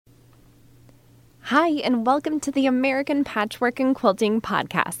Hi, and welcome to the American Patchwork and Quilting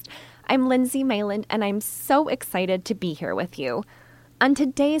Podcast. I'm Lindsay Mayland, and I'm so excited to be here with you. On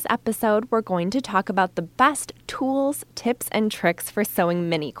today's episode, we're going to talk about the best tools, tips, and tricks for sewing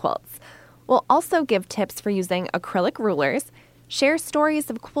mini quilts. We'll also give tips for using acrylic rulers, share stories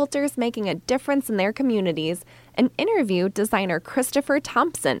of quilters making a difference in their communities, and interview designer Christopher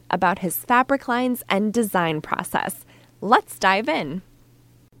Thompson about his fabric lines and design process. Let's dive in.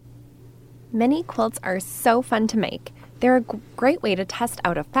 Mini quilts are so fun to make. They're a great way to test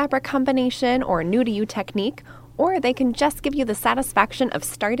out a fabric combination or a new-to-you technique, or they can just give you the satisfaction of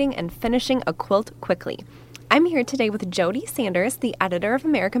starting and finishing a quilt quickly. I'm here today with Jody Sanders, the editor of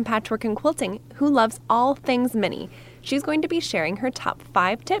American Patchwork and Quilting, who loves all things mini. She's going to be sharing her top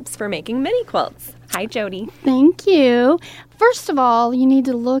 5 tips for making mini quilts. Hi, Jody. Thank you. First of all, you need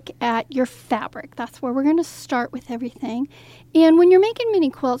to look at your fabric. That's where we're going to start with everything. And when you're making mini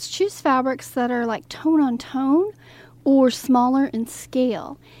quilts, choose fabrics that are like tone on tone or smaller in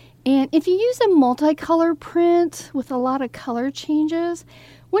scale. And if you use a multicolor print with a lot of color changes,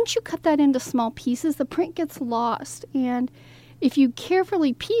 once you cut that into small pieces, the print gets lost. And if you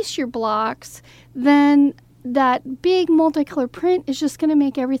carefully piece your blocks, then that big multicolor print is just going to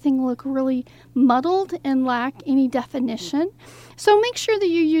make everything look really muddled and lack any definition. So make sure that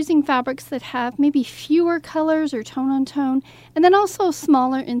you're using fabrics that have maybe fewer colors or tone on tone, and then also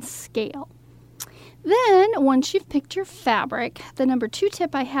smaller in scale. Then, once you've picked your fabric, the number 2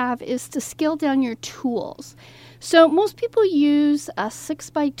 tip I have is to scale down your tools. So most people use a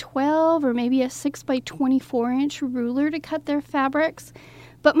 6x12 or maybe a 6x24 inch ruler to cut their fabrics.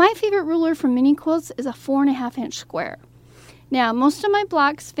 But my favorite ruler for mini quilts is a 4.5 inch square. Now, most of my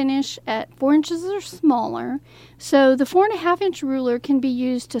blocks finish at 4 inches or smaller, so the 4.5 inch ruler can be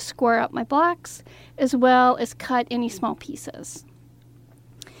used to square up my blocks as well as cut any small pieces.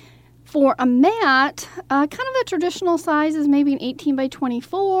 For a mat, kind of a traditional size is maybe an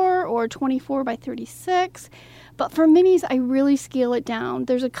 18x24 or 24x36. But for minis, I really scale it down.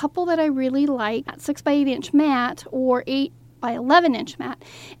 There's a couple that I really like, 6x8 inch mat or 8x11 inch mat.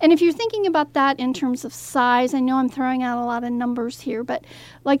 And if you're thinking about that in terms of size, I know I'm throwing out a lot of numbers here, but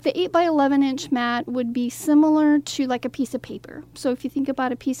like the 8x11 inch mat would be similar to like a piece of paper. So if you think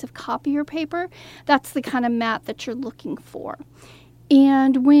about a piece of copier paper, that's the kind of mat that you're looking for.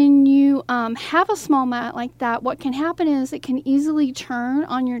 And when you have a small mat like that, what can happen is it can easily turn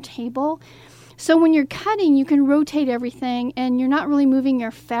on your table. So when you're cutting, you can rotate everything and you're not really moving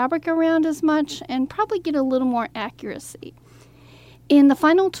your fabric around as much and probably get a little more accuracy. And the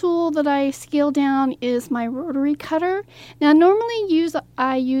final tool that I scale down is my rotary cutter. Now, normally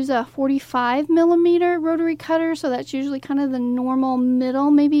I use a 45 millimeter rotary cutter, so that's usually kind of the normal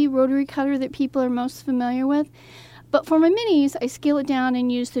middle, maybe rotary cutter that people are most familiar with. But for my minis, I scale it down and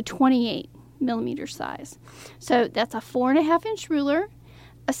use the 28 millimeter size. So that's a 4.5 inch ruler,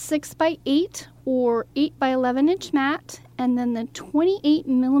 a 6x8 or 8x11 inch mat, and then the 28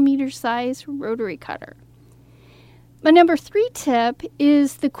 millimeter size rotary cutter. My number 3 tip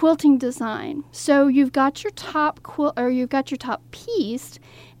is the quilting design. So you've got your top pieced,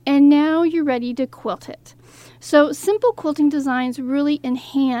 and now you're ready to quilt it. So simple quilting designs really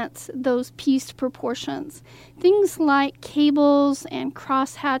enhance those pieced proportions. Things like cables and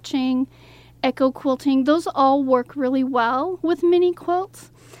cross hatching, echo quilting, those all work really well with mini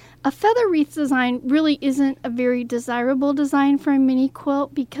quilts. A feather wreath design really isn't a very desirable design for a mini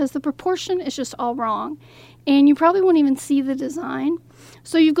quilt because the proportion is just all wrong. And you probably won't even see the design.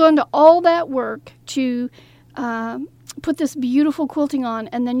 So you've gone to all that work to put this beautiful quilting on,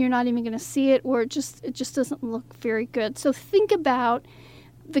 and then you're not even going to see it, or it just doesn't look very good. So think about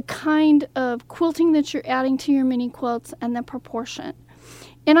the kind of quilting that you're adding to your mini quilts and the proportion.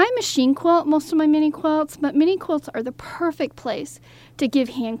 And I machine quilt most of my mini quilts, but mini quilts are the perfect place to give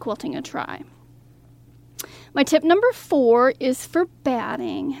hand quilting a try. My tip number 4 is for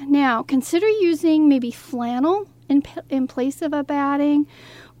batting. Now, consider using maybe flannel in place of a batting,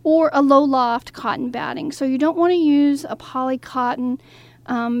 or a low loft cotton batting. So you don't want to use a poly cotton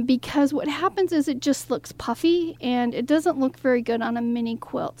because what happens is it just looks puffy and it doesn't look very good on a mini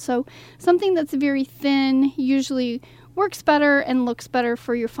quilt. So something that's very thin usually works better and looks better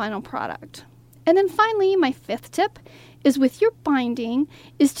for your final product. And then finally, my 5th tip is with your binding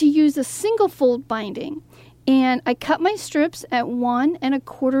is to use a single fold binding. And I cut my strips at 1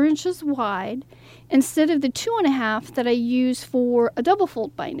 1/4 inches wide instead of the 2.5 that I use for a double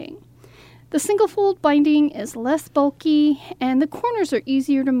fold binding. The single fold binding is less bulky and the corners are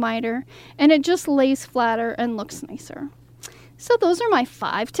easier to miter, and it just lays flatter and looks nicer. So those are my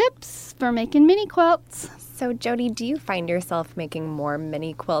 5 tips for making mini quilts. So, Jody, do you find yourself making more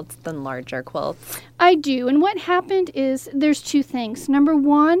mini quilts than larger quilts? I do. And what happened is there's two things. Number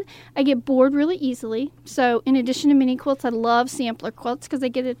one, I get bored really easily. So in addition to mini quilts, I love sampler quilts because I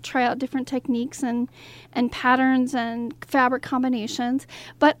get to try out different techniques and patterns and fabric combinations.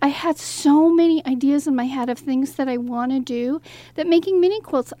 But I had so many ideas in my head of things that I want to do that making mini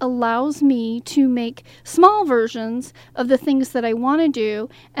quilts allows me to make small versions of the things that I want to do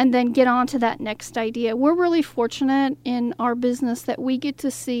and then get on to that next idea. We're really fortunate in our business that we get to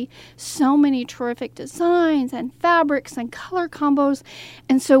see so many terrific designs and fabrics and color combos.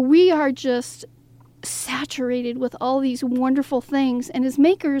 And so we are just saturated with all these wonderful things. And as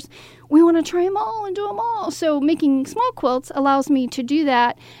makers, we want to try them all and do them all. So making small quilts allows me to do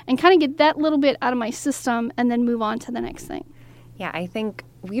that and kind of get that little bit out of my system and then move on to the next thing. Yeah, I think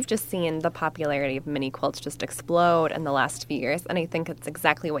we've just seen the popularity of mini quilts just explode in the last few years. And I think it's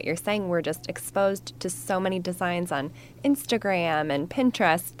exactly what you're saying. We're just exposed to so many designs on Instagram and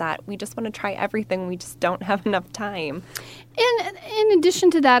Pinterest that we just want to try everything. We just don't have enough time. And in addition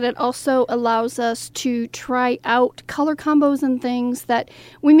to that, it also allows us to try out color combos and things that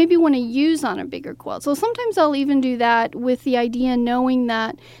we maybe want to use on a bigger quilt. So sometimes I'll even do that with the idea knowing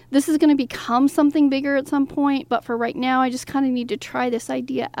that this is going to become something bigger at some point. But for right now, I just kind of need to try this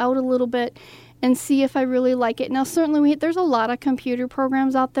idea out a little bit and see if I really like it. Now, certainly there's a lot of computer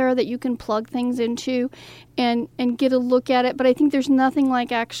programs out there that you can plug things into and get a look at it. But I think there's nothing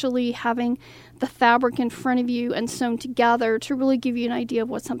like actually having the fabric in front of you and sewn together to really give you an idea of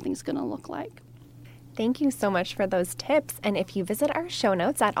what something's going to look like. Thank you so much for those tips. And if you visit our show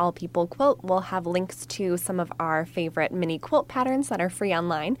notes at All People Quilt, we'll have links to some of our favorite mini quilt patterns that are free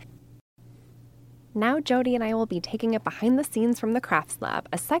online. Now Jody and I will be taking it behind the scenes from the Crafts Lab,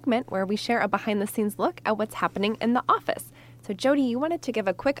 a segment where we share a behind the scenes look at what's happening in the office. So Jody, you wanted to give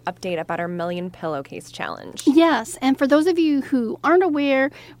a quick update about our Million Pillowcase Challenge. Yes, and for those of you who aren't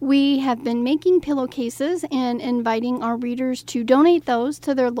aware, we have been making pillowcases and inviting our readers to donate those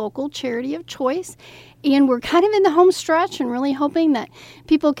to their local charity of choice. And we're kind of in the home stretch and really hoping that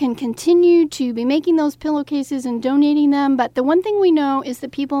people can continue to be making those pillowcases and donating them. But the one thing we know is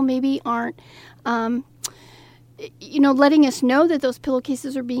that people maybe aren't letting us know that those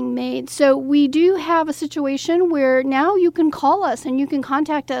pillowcases are being made. So we do have a situation where now you can call us and you can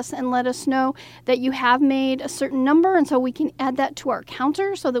contact us and let us know that you have made a certain number. And so we can add that to our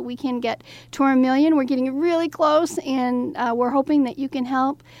counter so that we can get to our million. We're getting really close and we're hoping that you can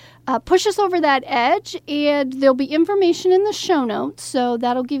help push us over that edge, and there'll be information in the show notes. So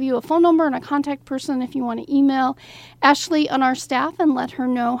that'll give you a phone number and a contact person if you want to email Ashley on our staff and let her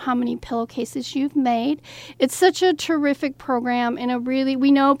know how many pillowcases you've made. It's such a terrific program, and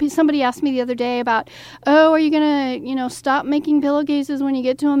we know somebody asked me the other day about, are you going to, stop making pillowcases when you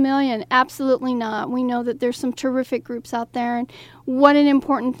get to 1 million? Absolutely not. We know that there's some terrific groups out there, and what an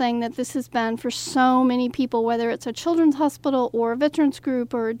important thing that this has been for so many people, whether it's a children's hospital or a veterans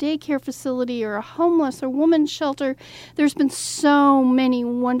group or a daycare facility or a homeless or women's shelter. There's been so many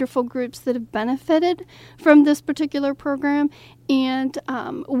wonderful groups that have benefited from this particular program. And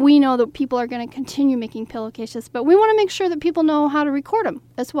we know that people are going to continue making pillowcases, but we want to make sure that people know how to record them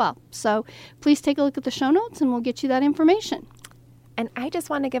as well. So please take a look at the show notes and we'll get you that information. And I just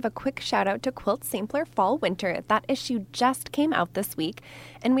want to give a quick shout out to Quilt Sampler Fall Winter. That issue just came out this week,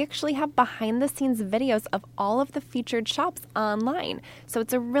 and we actually have behind the scenes videos of all of the featured shops online. So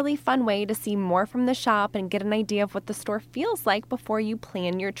it's a really fun way to see more from the shop and get an idea of what the store feels like before you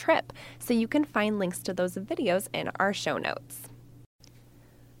plan your trip. So you can find links to those videos in our show notes.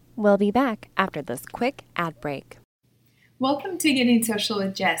 We'll be back after this quick ad break. Welcome to Getting Social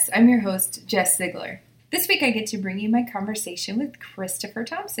with Jess. I'm your host, Jess Ziegler. This week I get to bring you my conversation with Christopher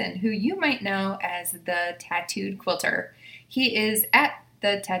Thompson, who you might know as the Tattooed Quilter. He is at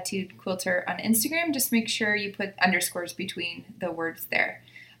the Tattooed Quilter on Instagram. Just make sure you put underscores between the words there.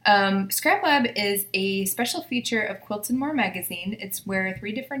 Scrap Lab is a special feature of Quilts and More magazine. It's where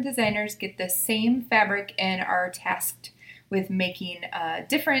 3 different designers get the same fabric and are tasked with making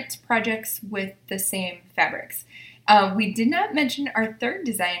different projects with the same fabrics. We did not mention our third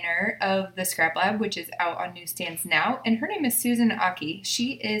designer of the Scrap Lab, which is out on newsstands now, and her name is Susan Aki.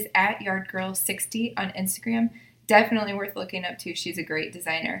 She is at YardGirl60 on Instagram. Definitely worth looking up to. She's a great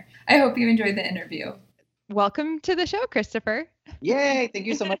designer. I hope you enjoyed the interview. Welcome to the show, Christopher. Yay! Thank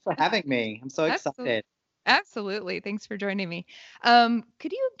you so much for having me. I'm so excited. Absolutely. Thanks for joining me.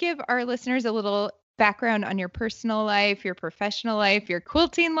 Could you give our listeners a little background on your personal life, your professional life, your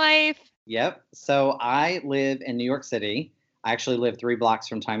quilting life? Yep. So I live in New York City. I actually live 3 blocks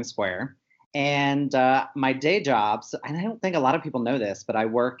from Times Square. And my day job, and I don't think a lot of people know this, but I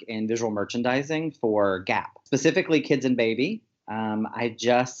work in visual merchandising for Gap, specifically kids and baby. I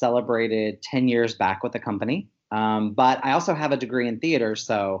just celebrated 10 years back with the company, but I also have a degree in theater,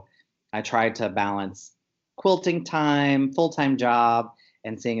 so I try to balance quilting time, full-time job,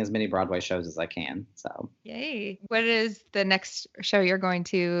 and seeing as many Broadway shows as I can. So, yay. What is the next show you're going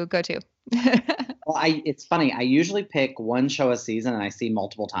to go to? well, it's funny. I usually pick one show a season and I see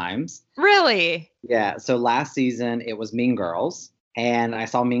multiple times. Really? Yeah. So last season it was Mean Girls, and I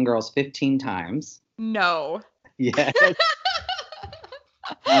saw Mean Girls 15 times. No. Yeah.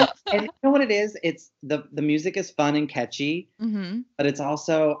 And you know what it is? It's the music is fun and catchy, but it's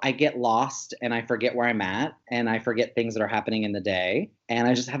also I get lost and I forget where I'm at and I forget things that are happening in the day and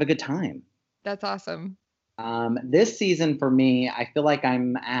I just have a good time. That's awesome. This season for me, I feel like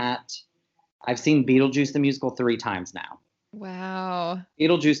I've seen Beetlejuice the musical 3 times now. Wow.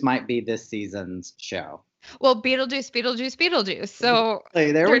 Beetlejuice might be this season's show. Well, Beetlejuice. So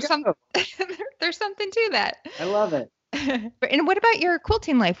Hey, there's something to that. I love it. And what about your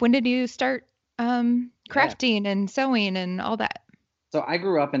quilting life? When did you start crafting and sewing and all that? So I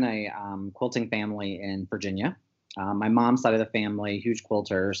grew up in a quilting family in Virginia. My mom's side of the family, huge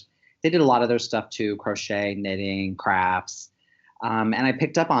quilters. They did a lot of their stuff too, crochet, knitting, crafts. And I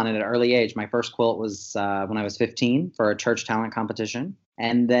picked up on it at an early age. My first quilt was when I was 15 for a church talent competition.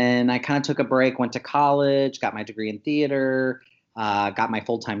 And then I kind of took a break, went to college, got my degree in theater, got my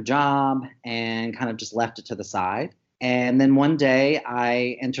full-time job, and kind of just left it to the side. And then one day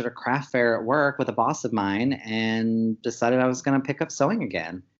I entered a craft fair at work with a boss of mine and decided I was going to pick up sewing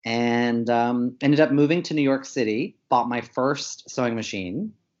again. And ended up moving to New York City, bought my first sewing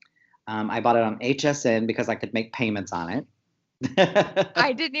machine. I bought it on HSN because I could make payments on it.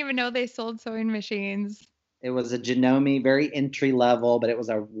 I didn't even know they sold sewing machines. It was a Janome, very entry level, but it was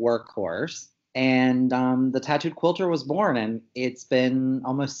a workhorse. And the Tattooed Quilter was born, and it's been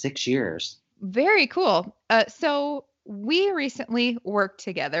almost 6 years. Very cool. So we recently worked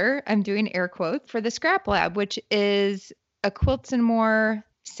together. I'm doing air quotes for the Scrap Lab, which is a Quilts and More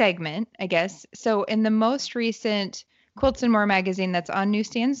segment, I guess. So in the most recent Quilts and More magazine that's on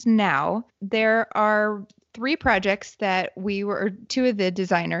newsstands now, there are 3 projects that we were 2 of the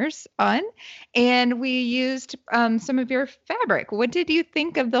designers on, and we used some of your fabric. What did you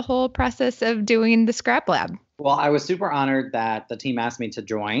think of the whole process of doing the Scrap Lab? Well, I was super honored that the team asked me to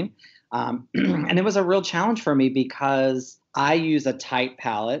join. And it was a real challenge for me because I use a tight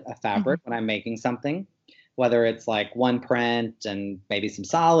palette of fabric when I'm making something, whether it's like one print and maybe some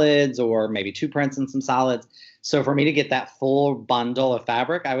solids or maybe 2 prints and some solids. So for me to get that full bundle of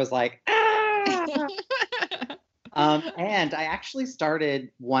fabric, I was like, ah! And I actually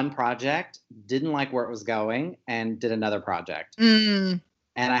started one project, didn't like where it was going, and did another project. And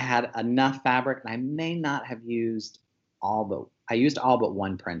I had enough fabric, and I may not have used I used all but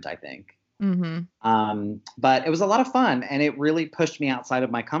one print, I think. But it was a lot of fun, and it really pushed me outside of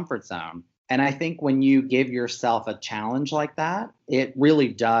my comfort zone. And I think when you give yourself a challenge like that, it really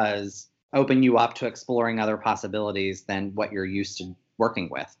does open you up to exploring other possibilities than what you're used to working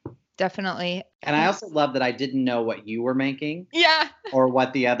with. Definitely. And I also love that I didn't know what you were making. Yeah. Or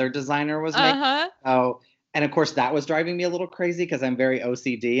what the other designer was making. So, and of course, that was driving me a little crazy because I'm very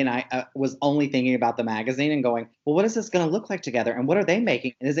OCD, and I was only thinking about the magazine and going, well, what is this going to look like together? And what are they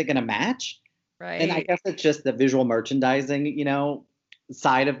making? And is it going to match? Right. And I guess it's just the visual merchandising,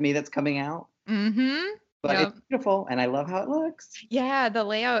 side of me that's coming out. But it's beautiful, and I love how it looks. Yeah, the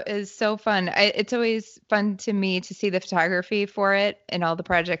layout is so fun. It's always fun to me to see the photography for it and all the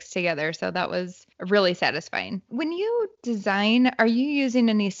projects together. So that was really satisfying. When you design, are you using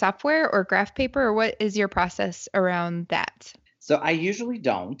any software or graph paper, or what is your process around that? So I usually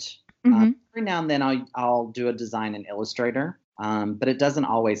don't. Every now and then I'll do a design in Illustrator, but it doesn't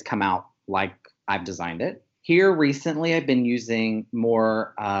always come out like I've designed it. Here recently, I've been using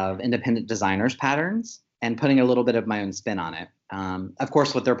more of independent designers' patterns and putting a little bit of my own spin on it. Of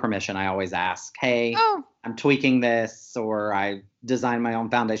course, with their permission, I always ask, hey, I'm tweaking this, or I design my own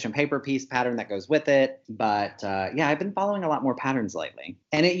foundation paper piece pattern that goes with it. But I've been following a lot more patterns lately.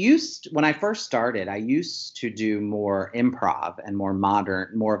 And when I first started, I used to do more improv and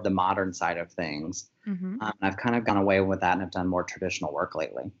more of the modern side of things. I've kind of gone away with that and have done more traditional work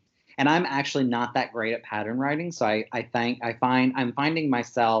lately. And I'm actually not that great at pattern writing. So I'm finding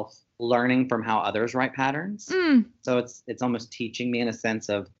myself learning from how others write patterns. So it's almost teaching me in a sense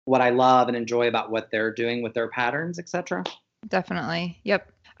of what I love and enjoy about what they're doing with their patterns, etc. Definitely.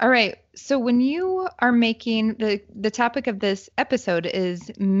 Yep. All right. So when you are making the topic of this episode is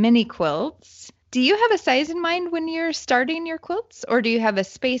mini quilts, Do you have a size in mind when you're starting your quilts, or do you have a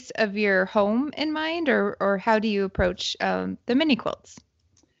space of your home in mind, or how do you approach the mini quilts?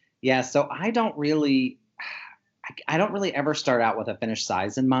 Yeah, so I don't really ever start out with a finished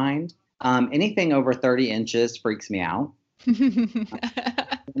size in mind. Anything over 30 inches freaks me out.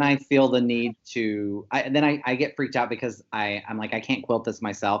 And I feel the need to, I get freaked out because I'm like, I can't quilt this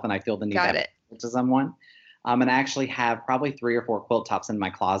myself, and I feel the need Got to it. quilt to someone. And I actually have probably 3 or 4 quilt tops in my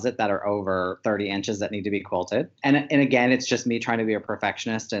closet that are over 30 inches that need to be quilted. And again, it's just me trying to be a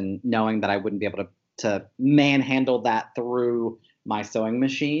perfectionist and knowing that I wouldn't be able to manhandle that through my sewing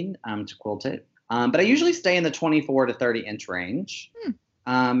machine to quilt it. But I usually stay in the 24 to 30 inch range.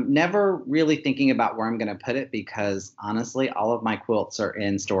 Never really thinking about where I'm going to put it because honestly, all of my quilts are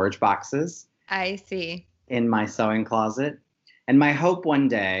in storage boxes I see. in my sewing closet. And my hope one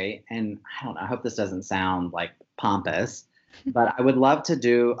day, and I don't know, I hope this doesn't sound like pompous, but I would love to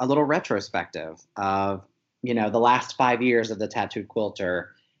do a little retrospective of, the last 5 years of the Tattooed Quilter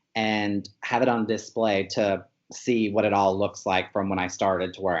and have it on display to see what it all looks like from when I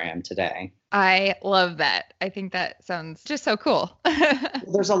started to where I am today. I love that. I think that sounds just so cool.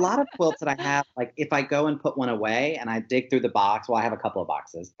 There's a lot of quilts that I have, like if I go and put one away and I dig through the box, well, I have a couple of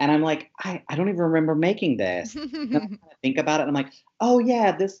boxes, and I'm like, I don't even remember making this. And I kind of think about it, and I'm like, oh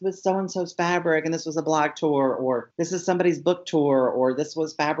yeah, this was so-and-so's fabric, and this was a blog tour, or this is somebody's book tour, or this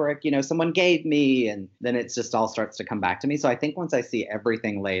was fabric, someone gave me, and then it's just all starts to come back to me. So I think once I see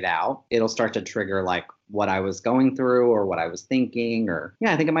everything laid out, it'll start to trigger like what I was going through or what I was thinking, or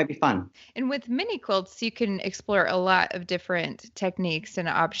I think it might be fun. And with mini quilts, you can explore a lot of different techniques and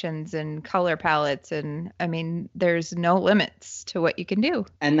options and color palettes. And I mean, there's no limits to what you can do.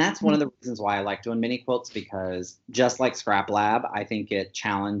 And that's one of the reasons why I like doing mini quilts, because just like Scrap Lab, I think it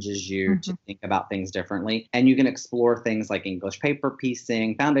challenges you to think about things differently. And you can explore things like English paper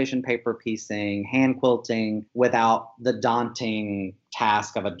piecing, foundation paper piecing, hand quilting without the daunting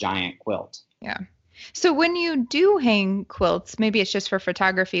task of a giant quilt. Yeah. So when you do hang quilts, maybe it's just for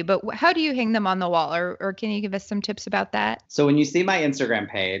photography, but how do you hang them on the wall? Or can you give us some tips about that? So when you see my Instagram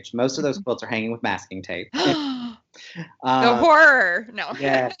page, most of those quilts are hanging with masking tape. The horror. No.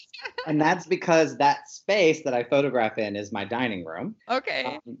 Yes. And that's because that space that I photograph in is my dining room.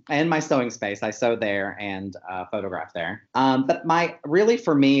 Okay. And my sewing space. I sew there and photograph there. But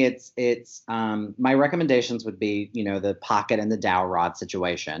for me, it's my recommendations would be, the pocket and the dowel rod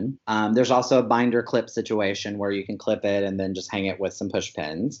situation. There's also a binder clip situation where you can clip it and then just hang it with some push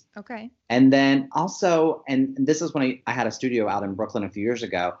pins. Okay. And then also, and this is when I had a studio out in Brooklyn a few years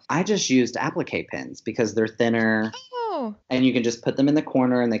ago, I just used applique pins because they're thinner. Oh. And you can just put them in the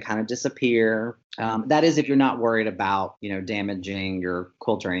corner and they kind of disappear. That is if you're not worried about, damaging your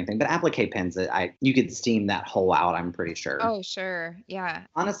quilt or anything. But applique pins, you could steam that hole out, I'm pretty sure. Oh, sure. Yeah.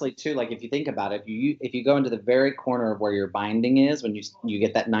 Honestly, too, like if you think about it, if you go into the very corner of where your binding is, when you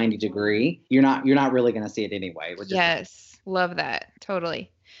get that 90 degree, you're not really going to see it anyway. Yes. Love that. Totally.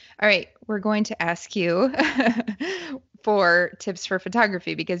 All right. We're going to ask you for tips for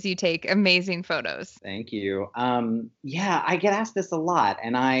photography because you take amazing photos. Thank you. I get asked this a lot,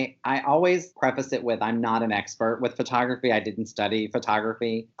 and I always preface it with, I'm not an expert with photography. I didn't study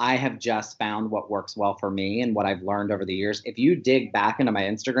photography. I have just found what works well for me and what I've learned over the years. If you dig back into my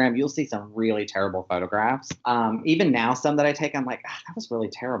Instagram, you'll see some really terrible photographs. Even now, some that I take, I'm like, that was really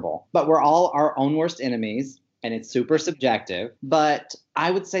terrible. But we're all our own worst enemies. And it's super subjective, but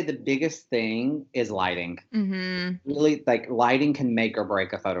I would say the biggest thing is lighting. Really, like lighting can make or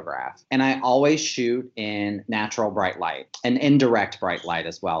break a photograph. And I always shoot in natural bright light and indirect bright light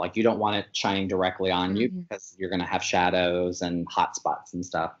as well. Like you don't want it shining directly on you because you're going to have shadows and hot spots and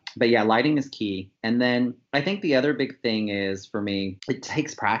stuff. But yeah, lighting is key. And then I think the other big thing is, for me, it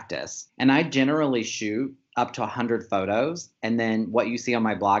takes practice. And I generally shoot up to 100 photos. And then what you see on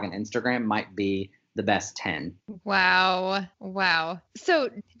my blog and Instagram might be the best 10. Wow. So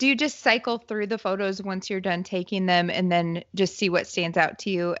do you just cycle through the photos once you're done taking them and then just see what stands out to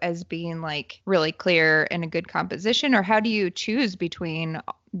you as being like really clear and a good composition? Or how do you choose between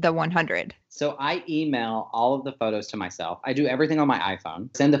the 100? So I email all of the photos to myself. I do everything on my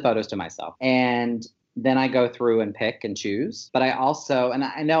iPhone, send the photos to myself. And then I go through and pick and choose. But I also, and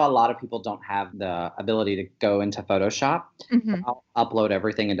I know a lot of people don't have the ability to go into Photoshop. I'll upload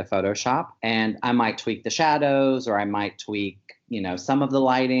everything into Photoshop, and I might tweak the shadows, or I might tweak, some of the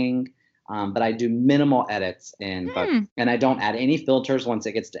lighting. But I do minimal edits in Photoshop. And I don't add any filters once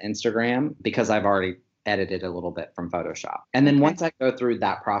it gets to Instagram because I've already edited a little bit from Photoshop. And then once I go through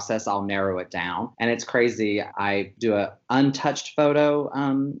that process, I'll narrow it down. And it's crazy. I do a untouched photo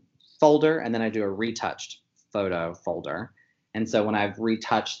folder, and then I do a retouched photo folder. And so when I've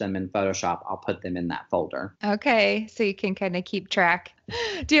retouched them in Photoshop, I'll put them in that folder. Okay, so you can kind of keep track.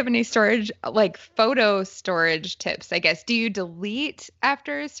 Do you have any storage, like photo storage tips, I guess? Do you delete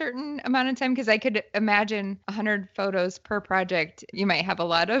after a certain amount of time? Because I could imagine 100 photos per project. You might have a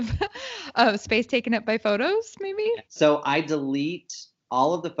lot of space taken up by photos, maybe? So I delete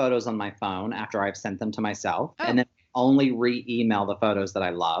all of the photos on my phone after I've sent them to myself. Oh. And then only re-email the photos that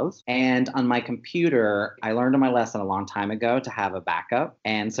I love. And on my computer, I learned in my lesson a long time ago to have a backup.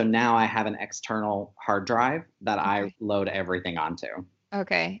 And so now I have an external hard drive that I load everything onto.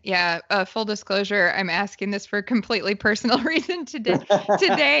 Okay. Yeah. Full disclosure, I'm asking this for a completely personal reason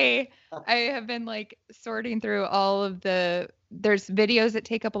today. I have been like sorting through all of there's videos that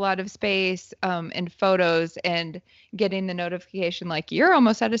take up a lot of space, and photos, and getting the notification like you're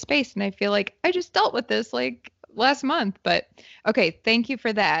almost out of space. And I feel like I just dealt with this like last month, but okay. Thank you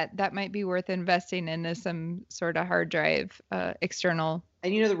for that. That might be worth investing into some sort of hard drive, external.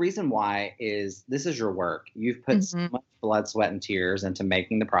 And the reason why is this is your work. You've put so much blood, sweat, and tears into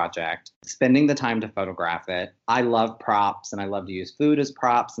making the project, spending the time to photograph it. I love props and I love to use food as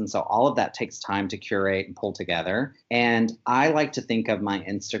props. And so all of that takes time to curate and pull together. And I like to think of my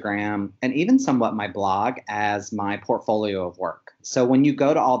Instagram and even somewhat my blog as my portfolio of work. So when you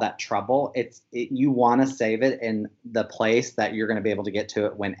go to all that trouble, you want to save it in the place that you're going to be able to get to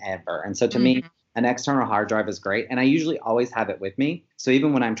it whenever. And so to me, an external hard drive is great. And I usually always have it with me. So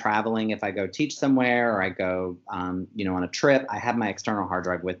even when I'm traveling, if I go teach somewhere or I go, on a trip, I have my external hard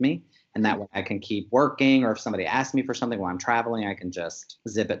drive with me. And that way I can keep working, or if somebody asks me for something while I'm traveling, I can just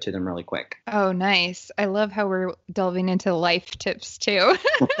zip it to them really quick. Oh, nice. I love how we're delving into life tips too.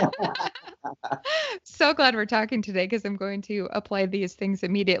 So glad we're talking today because I'm going to apply these things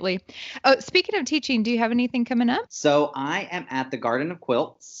immediately. Oh, speaking of teaching, do you have anything coming up? So I am at the Garden of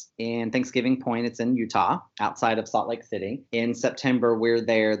Quilts in Thanksgiving Point. It's in Utah, outside of Salt Lake City. In September, we're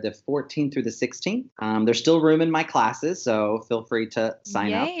there the 14th through the 16th. There's still room in my classes, so feel free to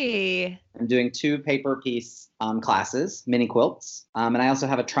sign up. I'm doing 2 paper piece classes, mini quilts. And I also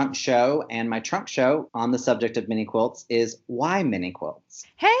have a trunk show. And my trunk show on the subject of mini quilts is why mini quilts.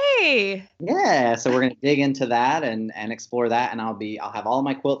 Hey! Yeah, so we're going to dig into that and explore that. And I'll have all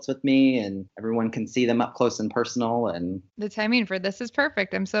my quilts with me, and everyone can see them up close and personal. And the timing for this is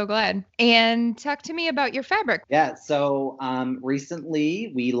perfect. I'm so glad. And talk to me about your fabric. Yeah, so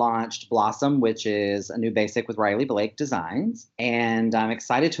recently we launched Blossom, which is a new basic with Riley Blake Designs. And I'm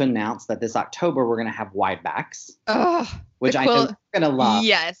excited to announce that this October we're going to have wide backs, which I know you're going to love.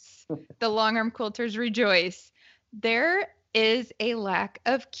 Yes, the long arm quilters rejoice. There is a lack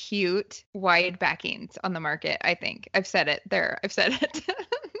of cute wide backings on the market, I think. I've said it.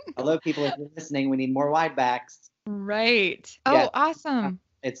 Hello, people, if you're listening, we need more wide backs. Right. Oh, awesome.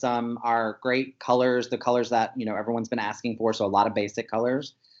 It's our great colors, the colors that, everyone's been asking for. So a lot of basic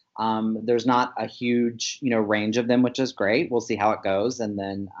colors. There's not a huge, range of them, which is great. We'll see how it goes and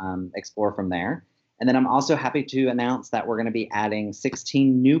then explore from there. And then I'm also happy to announce that we're going to be adding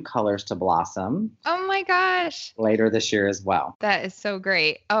 16 new colors to Blossom. Oh my gosh. Later this year as well. That is so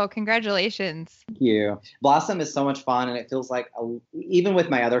great. Oh, congratulations. Thank you. Blossom is so much fun, and it feels like even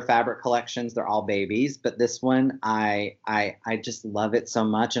with my other fabric collections, they're all babies, but this one I just love it so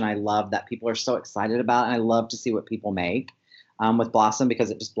much, and I love that people are so excited about it, and I love to see what people make. With Blossom, because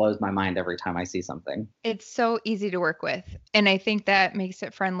it just blows my mind every time I see something. It's so easy to work with. And I think that makes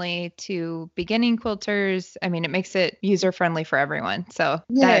it friendly to beginning quilters. I mean, it makes it user friendly for everyone. So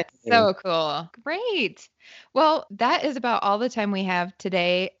that's so cool. Great. Well, that is about all the time we have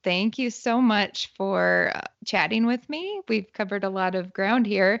today. Thank you so much for chatting with me. We've covered a lot of ground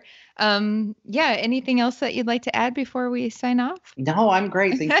here. Anything else that you'd like to add before we sign off? No, I'm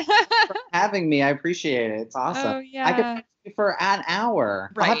great. Thank you for having me. I appreciate it. It's awesome. Oh, yeah. I could talk to you for an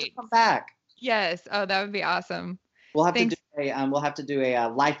hour. Right. I'll have to come back. Yes. Oh, that would be awesome. We'll have to do a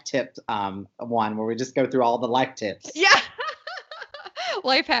life tip one where we just go through all the life tips. Yeah.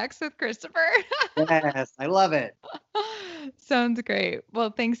 Life hacks with Christopher. Yes, I love it. Sounds great.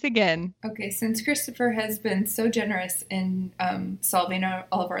 Well, thanks again. Okay, since Christopher has been so generous in solving all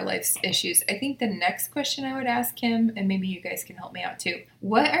of our life's issues, I think the next question I would ask him, and maybe you guys can help me out too,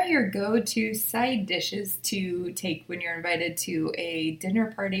 what are your go-to side dishes to take when you're invited to a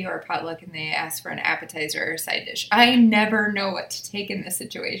dinner party or a potluck and they ask for an appetizer or a side dish? I never know what to take in this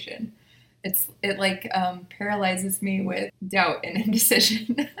situation. It paralyzes me with doubt and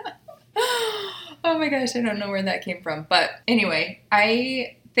indecision. Oh my gosh, I don't know where that came from. But anyway,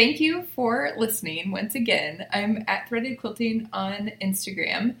 I thank you for listening once again. I'm at Threaded Quilting on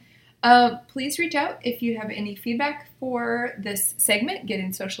Instagram. Please reach out if you have any feedback for this segment,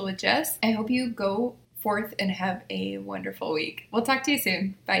 Getting Social with Jess. I hope you go forth and have a wonderful week. We'll talk to you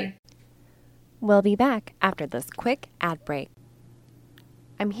soon. Bye. We'll be back after this quick ad break.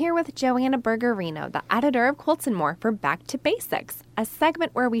 I'm here with Joanna Bergerino, the editor of Quilts & More, for Back to Basics, a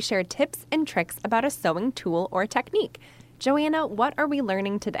segment where we share tips and tricks about a sewing tool or technique. Joanna, what are we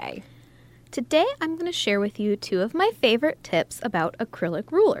learning today? Today, I'm going to share with you 2 of my favorite tips about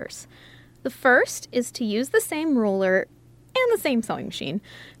acrylic rulers. The first is to use the same ruler and the same sewing machine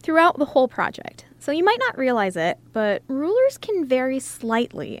throughout the whole project. So you might not realize it, but rulers can vary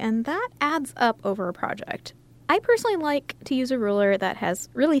slightly, and that adds up over a project. I personally like to use a ruler that has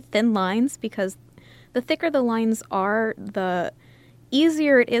really thin lines because the thicker the lines are, the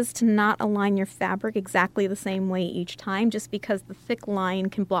easier it is to not align your fabric exactly the same way each time, just because the thick line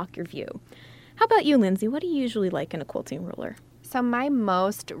can block your view. How about you, Lindsay? What do you usually like in a quilting ruler? So my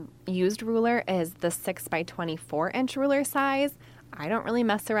most used ruler is the 6x24-inch ruler size. I don't really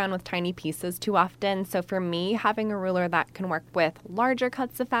mess around with tiny pieces too often, so for me, having a ruler that can work with larger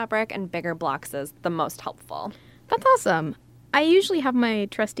cuts of fabric and bigger blocks is the most helpful. That's awesome. I usually have my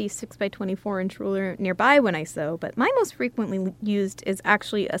trusty 6x24-inch ruler nearby when I sew, but my most frequently used is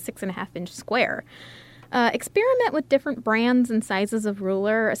actually a 6.5-inch square. Experiment with different brands and sizes of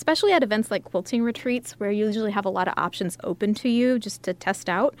ruler, especially at events like quilting retreats where you usually have a lot of options open to you just to test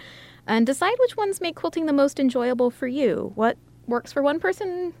out, and decide which ones make quilting the most enjoyable for you. What works for one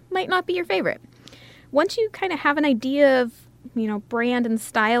person might not be your favorite. Once you kind of have an idea of, brand and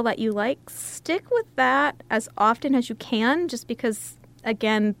style that you like, stick with that as often as you can, just because,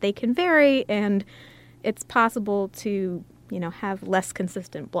 again, they can vary and it's possible to, have less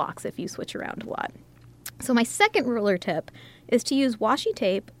consistent blocks if you switch around a lot. So my second ruler tip is to use washi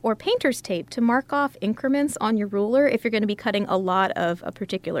tape or painter's tape to mark off increments on your ruler if you're going to be cutting a lot of a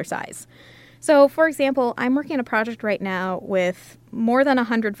particular size. So, for example, I'm working on a project right now with more than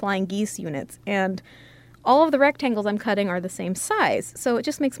 100 flying geese units, and all of the rectangles I'm cutting are the same size. So it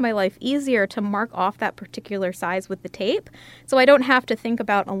just makes my life easier to mark off that particular size with the tape, so I don't have to think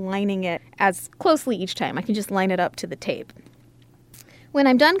about aligning it as closely each time. I can just line it up to the tape. When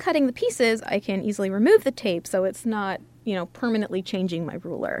I'm done cutting the pieces, I can easily remove the tape so it's not, permanently changing my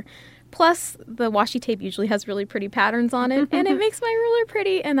ruler. Plus, the washi tape usually has really pretty patterns on it, and it makes my ruler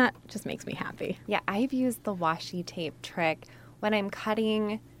pretty, and that just makes me happy. Yeah, I've used the washi tape trick when I'm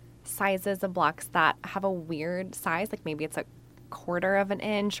cutting sizes of blocks that have a weird size, like maybe it's a 1/4 of an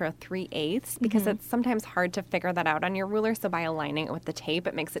inch or 3/8, because it's sometimes hard to figure that out on your ruler. So by aligning it with the tape,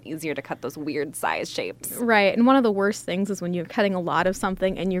 it makes it easier to cut those weird size shapes. Right. And one of the worst things is when you're cutting a lot of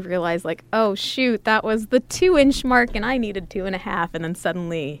something and you realize, like, oh, shoot, that was the 2-inch mark and I needed 2.5. And then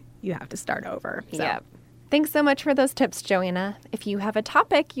suddenly you have to start over. So. Yep. Thanks so much for those tips, Joanna. If you have a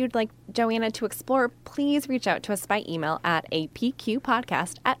topic you'd like Joanna to explore, please reach out to us by email at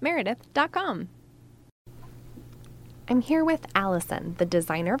apqpodcast@meredith.com. I'm here with Allison, the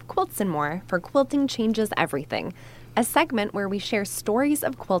designer of Quilts & More, for Quilting Changes Everything, a segment where we share stories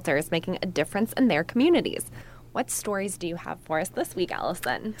of quilters making a difference in their communities. What stories do you have for us this week,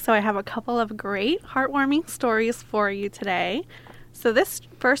 Allison? So I have a couple of great, heartwarming stories for you today. So this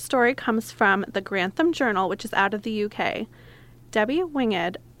first story comes from the Grantham Journal, which is out of the UK. Debbie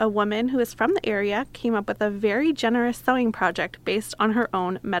Winged, a woman who is from the area, came up with a very generous sewing project based on her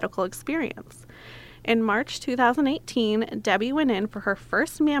own medical experience. In March 2018, Debbie went in for her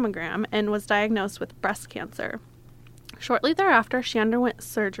first mammogram and was diagnosed with breast cancer. Shortly thereafter, she underwent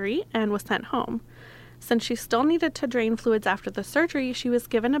surgery and was sent home. Since she still needed to drain fluids after the surgery, she was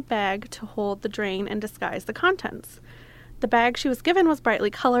given a bag to hold the drain and disguise the contents. The bag she was given was brightly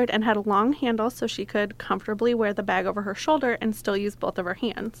colored and had a long handle so she could comfortably wear the bag over her shoulder and still use both of her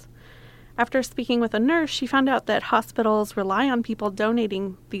hands. After speaking with a nurse, she found out that hospitals rely on people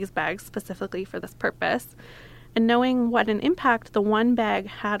donating these bags specifically for this purpose. And knowing what an impact the one bag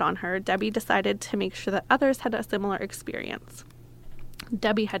had on her, Debbie decided to make sure that others had a similar experience.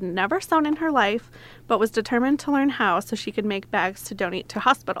 Debbie had never sewn in her life, but was determined to learn how so she could make bags to donate to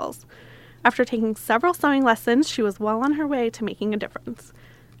hospitals. After taking several sewing lessons, she was well on her way to making a difference.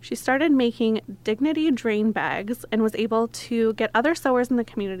 She started making Dignity Drain bags and was able to get other sewers in the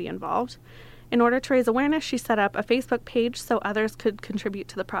community involved. In order to raise awareness, she set up a Facebook page so others could contribute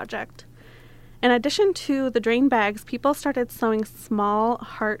to the project. In addition to the drain bags, people started sewing small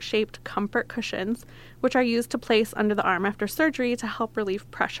heart-shaped comfort cushions, which are used to place under the arm after surgery to help relieve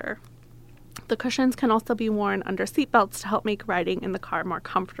pressure. The cushions can also be worn under seatbelts to help make riding in the car more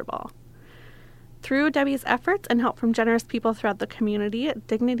comfortable. Through Debbie's efforts and help from generous people throughout the community,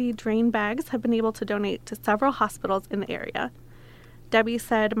 Dignity Drain bags have been able to donate to several hospitals in the area. Debbie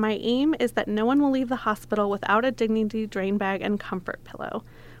said, "My aim is that no one will leave the hospital without a Dignity Drain bag and comfort pillow.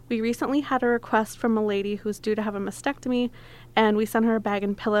 We recently had a request from a lady who's due to have a mastectomy, and we sent her a bag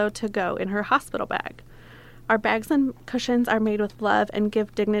and pillow to go in her hospital bag. Our bags and cushions are made with love and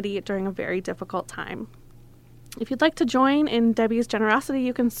give dignity during a very difficult time. If you'd like to join in Debbie's generosity,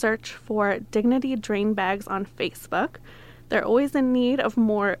 you can search for Dignity Drain Bags on Facebook. They're always in need of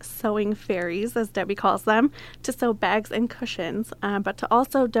more sewing fairies, as Debbie calls them, to sew bags and cushions, but to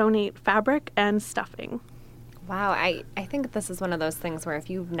also donate fabric and stuffing. Wow, I think this is one of those things where if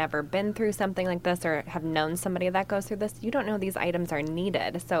you've never been through something like this or have known somebody that goes through this, you don't know these items are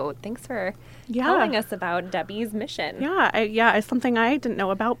needed. So thanks for telling us about Debbie's mission. Yeah, it's something I didn't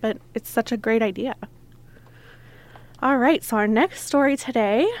know about, but it's such a great idea. All right, so our next story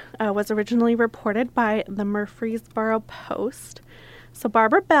today was originally reported by the Murfreesboro Post. So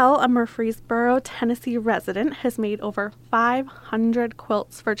Barbara Bell, a Murfreesboro, Tennessee resident, has made over 500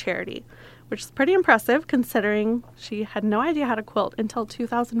 quilts for charity, which is pretty impressive considering she had no idea how to quilt until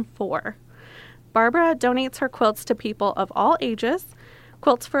 2004. Barbara donates her quilts to people of all ages.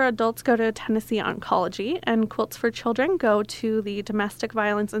 Quilts for adults go to Tennessee Oncology, and quilts for children go to the Domestic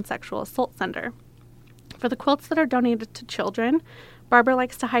Violence and Sexual Assault Center. For the quilts that are donated to children, Barbara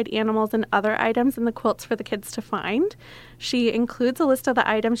likes to hide animals and other items in the quilts for the kids to find. She includes a list of the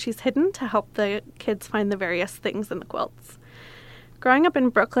items she's hidden to help the kids find the various things in the quilts. Growing up in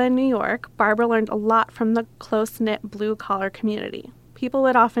Brooklyn, New York, Barbara learned a lot from the close-knit blue-collar community. People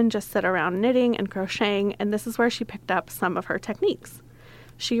would often just sit around knitting and crocheting, and this is where she picked up some of her techniques.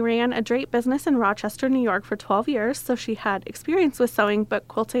 She ran a drape business in Rochester, New York for 12 years, so she had experience with sewing, but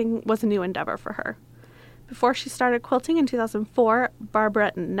quilting was a new endeavor for her. Before she started quilting in 2004,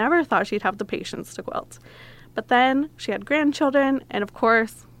 Barbara never thought she'd have the patience to quilt. But then she had grandchildren, and of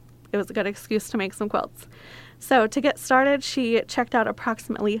course, it was a good excuse to make some quilts. So to get started, she checked out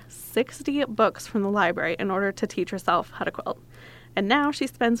approximately 60 books from the library in order to teach herself how to quilt. And now she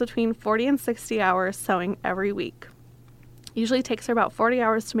spends between 40 and 60 hours sewing every week. It usually takes her about 40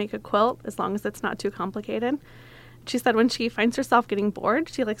 hours to make a quilt, as long as it's not too complicated. She said when she finds herself getting bored,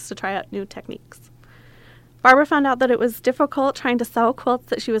 she likes to try out new techniques. Barbara found out that it was difficult trying to sell quilts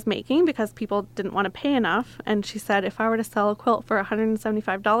that she was making because people didn't want to pay enough, and she said if I were to sell a quilt for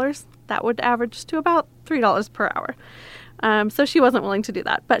 $175, that would average to about $3 per hour. So she wasn't willing to do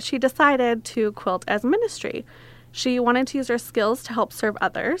that, but she decided to quilt as ministry. She wanted to use her skills to help serve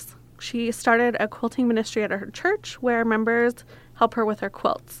others. She started a quilting ministry at her church where members help her with her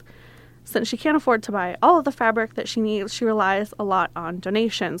quilts. Since she can't afford to buy all of the fabric that she needs, she relies a lot on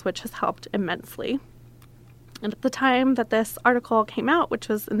donations, which has helped immensely. And at the time that this article came out, which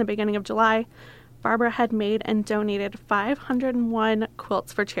was in the beginning of July, Barbara had made and donated 501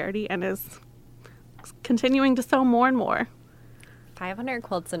 quilts for charity and is continuing to sew more and more. 500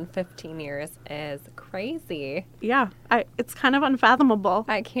 quilts in 15 years is crazy. Yeah, it's kind of unfathomable.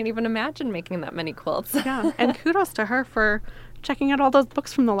 I can't even imagine making that many quilts. Yeah, and kudos to her for checking out all those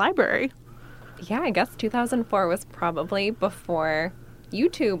books from the library. Yeah, I guess 2004 was probably before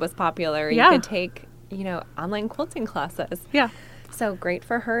YouTube was popular. Yeah. You could take, online quilting classes. Yeah. So great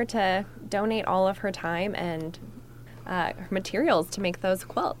for her to donate all of her time and her materials to make those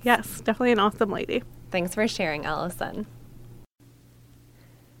quilts. Yes, definitely an awesome lady. Thanks for sharing, Allison.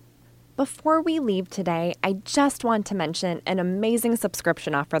 Before we leave today, I just want to mention an amazing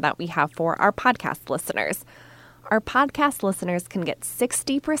subscription offer that we have for our podcast listeners. Our podcast listeners can get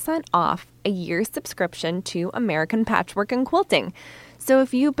 60% off a year's subscription to American Patchwork and Quilting. So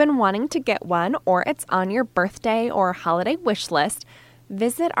if you've been wanting to get one or it's on your birthday or holiday wish list,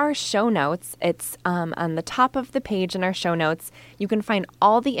 visit our show notes. It's on the top of the page in our show notes. You can find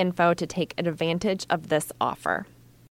all the info to take advantage of this offer.